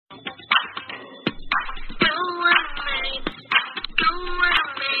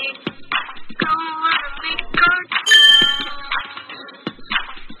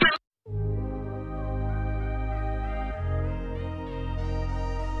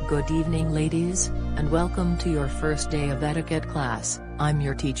Good evening ladies, and welcome to your first day of etiquette class. I'm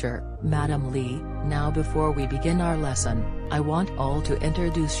your teacher, Madam Lee. Now before we begin our lesson, I want all to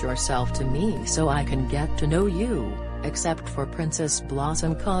introduce yourself to me so I can get to know you, except for Princess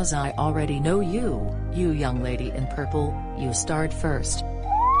Blossom cause I already know you. You young lady in purple, you start first.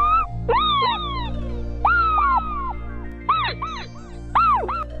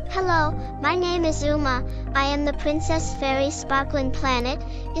 Hello, my name is Uma. I am the Princess Fairy Sparkling Planet.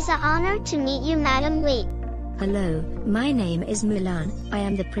 It's an honor to meet you, Madam Lee. Hello, my name is Mulan. I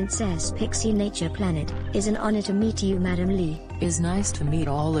am the Princess Pixie Nature Planet. It's an honor to meet you, Madam Lee. It's nice to meet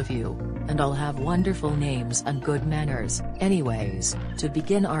all of you, and all have wonderful names and good manners. Anyways, to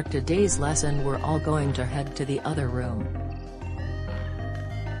begin our today's lesson we're all going to head to the other room.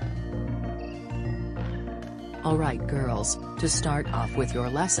 Alright girls, to start off with your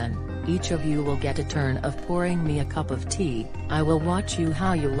lesson, each of you will get a turn of pouring me a cup of tea. I will watch you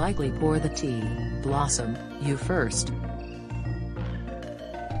how you likely pour the tea. Blossom, you first.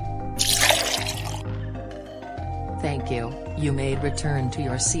 Thank you, you may return to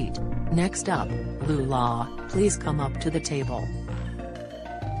your seat. Next up, Lula, please come up to the table.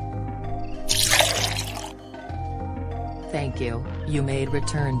 Thank you, you may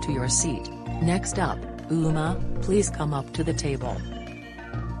return to your seat. Next up, Uma, please come up to the table.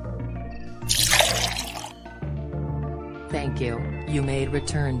 Thank you, you may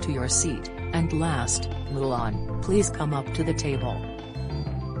return to your seat. And last, Mulan, please come up to the table.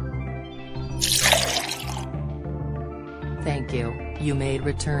 Thank you, you may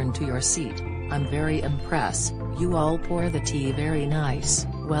return to your seat. I'm very impressed, you all pour the tea very nice.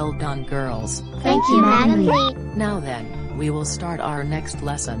 Well done girls. Thank you, Madam Lee. Now then, we will start our next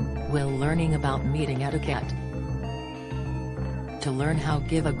lesson. We're learning about meeting etiquette. To learn how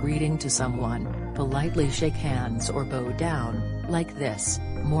give a greeting to someone, politely shake hands or bow down, like this.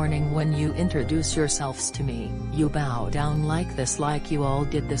 Morning when you introduce yourselves to me, you bow down like this like you all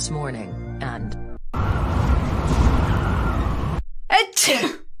did this morning, and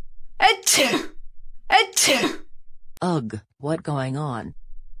Achoo! Achoo! Achoo! Ugh, what going on?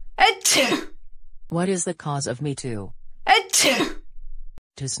 Achoo! What is the cause of me to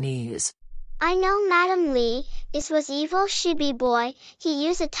sneeze? I know, Madam Lee. It was evil Chibi boy. He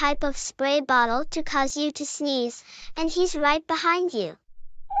used a type of spray bottle to cause you to sneeze, and he's right behind you.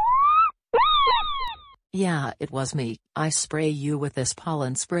 Yeah, it was me. I spray you with this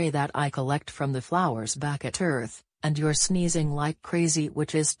pollen spray that I collect from the flowers back at Earth, and you're sneezing like crazy,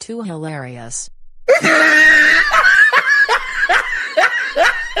 which is too hilarious.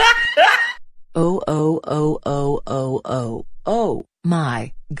 Oh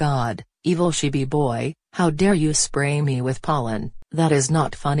my God, evil Chibi boy, how dare you spray me with pollen? That is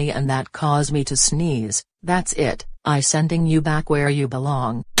not funny and that caused me to sneeze. That's it, I sending you back where you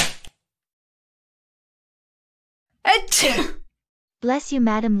belong. Achoo! Bless you,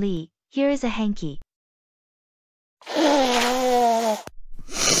 Madam Lee. Here is a hanky.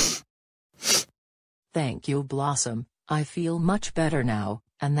 Thank you, Blossom. I feel much better now,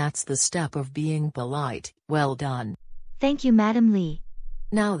 and that's the step of being polite. Well done. Thank you, Madam Lee.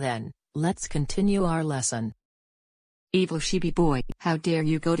 Now then, let's continue our lesson. Evil Chibi boy, how dare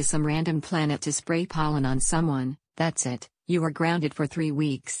you go to some random planet to spray pollen on someone? That's it, you are grounded for 3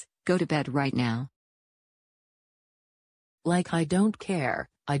 weeks, go to bed right now. Like I don't care,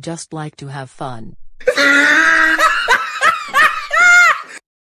 I just like to have fun.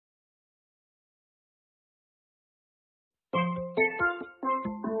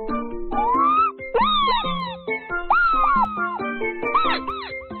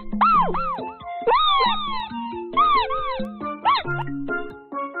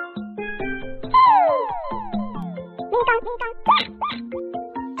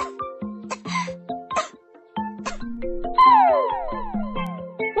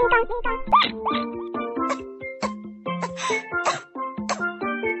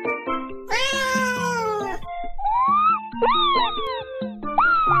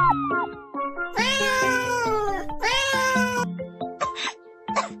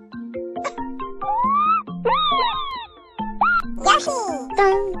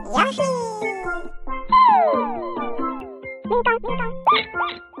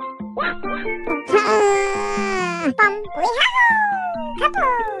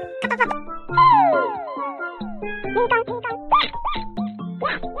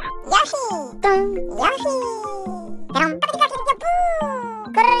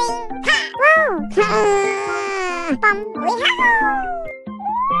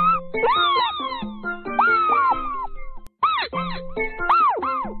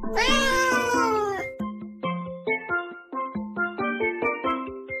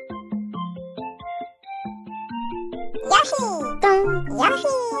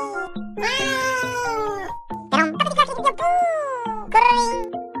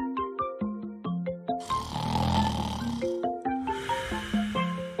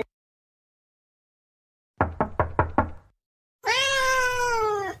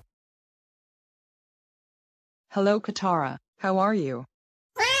 Hello Katara, how are you?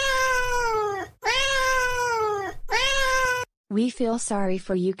 We feel sorry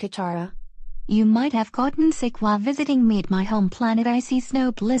for you, Katara. You might have gotten sick while visiting me at my home planet. Icy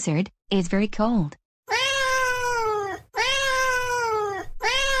snow blizzard is very cold.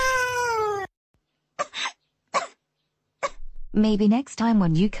 Maybe next time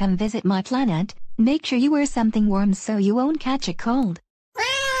when you come visit my planet, make sure you wear something warm so you won't catch a cold.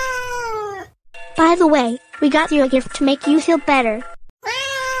 By the way, we got you a gift to make you feel better.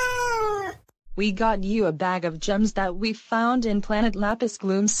 We got you a bag of gems that we found in Planet Lapis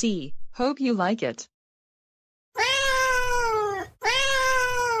Gloom Sea. Hope you like it.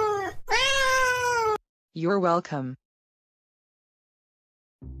 You're welcome.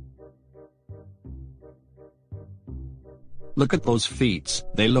 Look at those feet,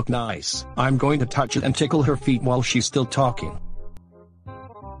 they look nice. I'm going to touch it and tickle her feet while she's still talking.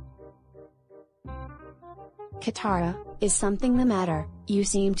 Katara, is something the matter? You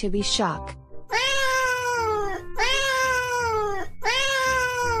seem to be shocked.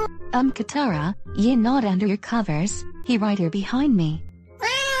 Katara, you're not under your covers, he right here behind me.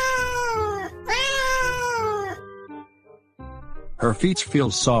 Her feet feel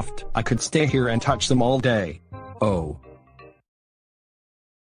soft, I could stay here and touch them all day. Oh.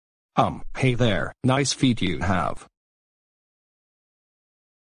 Hey there, nice feet you have.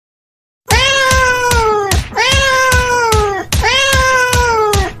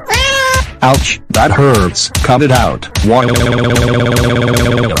 Ouch, that hurts, cut it out.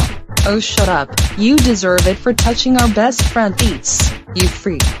 Oh shut up, you deserve it for touching our best friend feets, you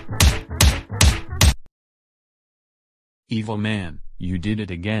freak. Evil man, you did it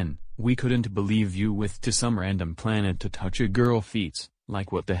again. We couldn't believe you with to some random planet to touch a girl feet.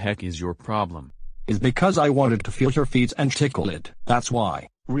 Like what the heck is your problem? It's because I wanted to feel her feet and tickle it, that's why.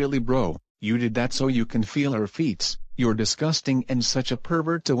 Really bro, you did that so you can feel her feet. You're disgusting and such a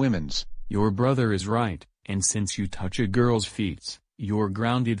pervert to women's. Your brother is right, and since you touch a girl's feet, you're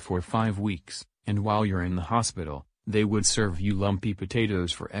grounded for 5 weeks, and while you're in the hospital, they would serve you lumpy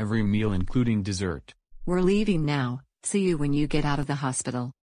potatoes for every meal including dessert. We're leaving now, see you when you get out of the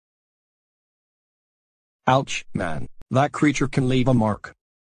hospital. Ouch, man, that creature can leave a mark.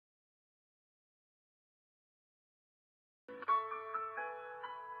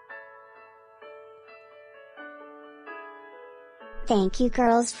 Thank you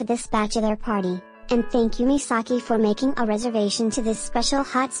girls for this bachelor party, and thank you Misaki for making a reservation to this special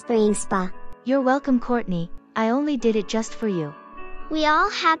hot spring spa. You're welcome, Courtney. I only did it just for you. We all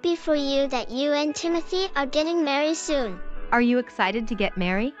happy for you that you and Timothy are getting married soon. Are you excited to get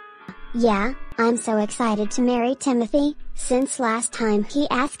married? Yeah, I'm so excited to marry Timothy. Since last time he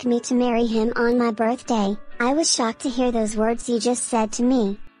asked me to marry him on my birthday, I was shocked to hear those words you just said to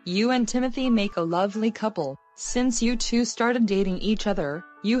me. You and Timothy make a lovely couple. Since you two started dating each other,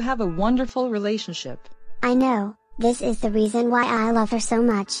 you have a wonderful relationship. I know, this is the reason why I love her so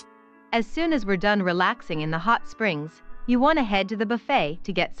much. As soon as we're done relaxing in the hot springs, you want to head to the buffet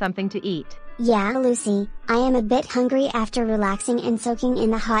to get something to eat. Yeah Lucy, I am a bit hungry after relaxing and soaking in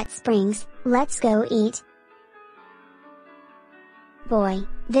the hot springs. Let's go eat. Boy,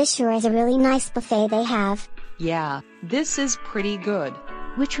 this sure is a really nice buffet they have. Yeah, this is pretty good.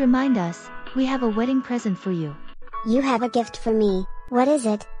 Which remind us, we have a wedding present for you. You have a gift for me. What is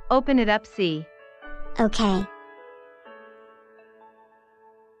it? Open it up, see. Okay.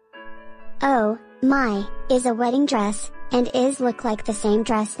 Oh, my, is a wedding dress, and is look like the same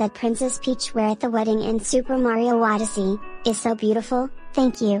dress that Princess Peach wear at the wedding in Super Mario Odyssey. Is so beautiful,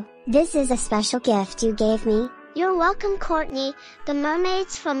 thank you. This is a special gift you gave me. You're welcome Courtney, the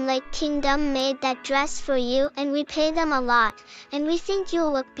mermaids from Lake Kingdom made that dress for you and we pay them a lot, and we think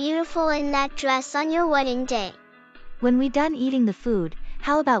you'll look beautiful in that dress on your wedding day. When we done eating the food,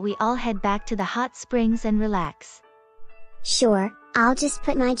 how about we all head back to the hot springs and relax? Sure, I'll just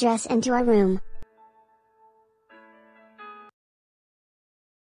put my dress into our room.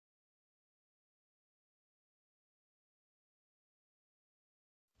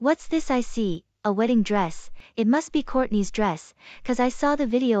 What's this I see? A wedding dress. It must be Courtney's dress, cause I saw the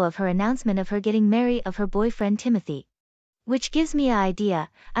video of her announcement of her getting married of her boyfriend Timothy. Which gives me an idea,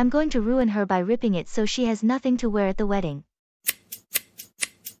 I'm going to ruin her by ripping it so she has nothing to wear at the wedding.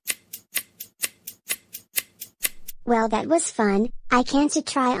 Well that was fun, I can't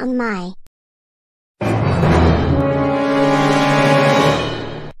try on my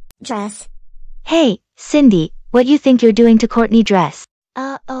dress. Hey, Cindy, what you think you're doing to Courtney dress?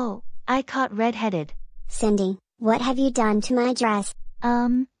 Oh, I caught red-headed. Cindy, what have you done to my dress?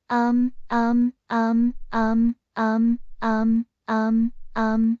 Cut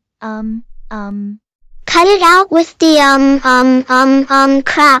it out with the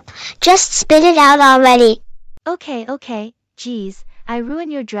crap. Just spit it out already. Okay, geez, I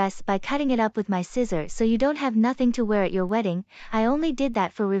ruined your dress by cutting it up with my scissor so you don't have nothing to wear at your wedding. I only did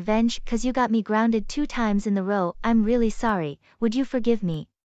that for revenge 'cause you got me grounded 2 times in the row. I'm really sorry, would you forgive me?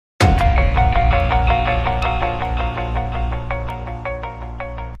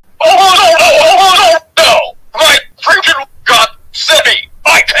 No! My freaking God, Sibby!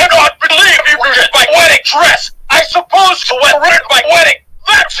 I cannot believe you ruined my wedding dress! I supposed to ruin my wedding!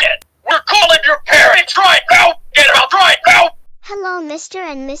 That's it! We're calling your parents right now! Get out right now! Hello, Mr.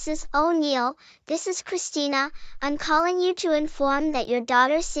 and Mrs. O'Neill. This is Christina. I'm calling you to inform that your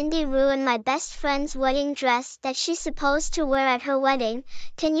daughter Cindy ruined my best friend's wedding dress that she's supposed to wear at her wedding.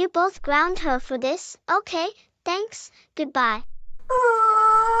 Can you both ground her for this? Okay, thanks. Goodbye.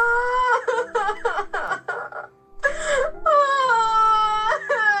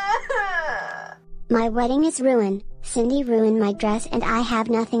 My wedding is ruined. Cindy ruined my dress and I have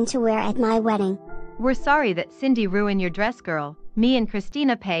nothing to wear at my wedding. We're sorry that Cindy ruined your dress, girl. Me and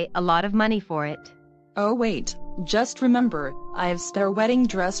Christina pay a lot of money for it. Oh wait, just remember, I have spare wedding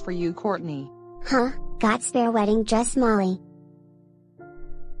dress for you, Courtney. Huh? Got spare wedding dress, Molly?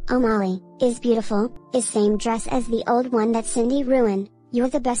 Oh, Molly, is beautiful, is same dress as the old one that Cindy ruined. You're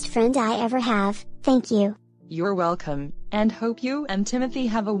the best friend I ever have, thank you. You're welcome, and hope you and Timothy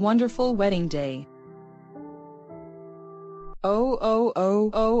have a wonderful wedding day. Oh,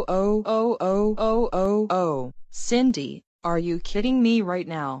 Cindy, are you kidding me right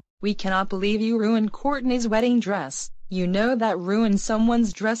now? We cannot believe you ruined Courtney's wedding dress. You know that ruin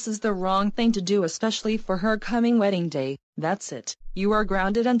someone's dress is the wrong thing to do, especially for her coming wedding day. That's it. You are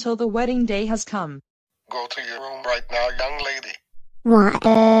grounded until the wedding day has come. Go to your room right now, young lady. What?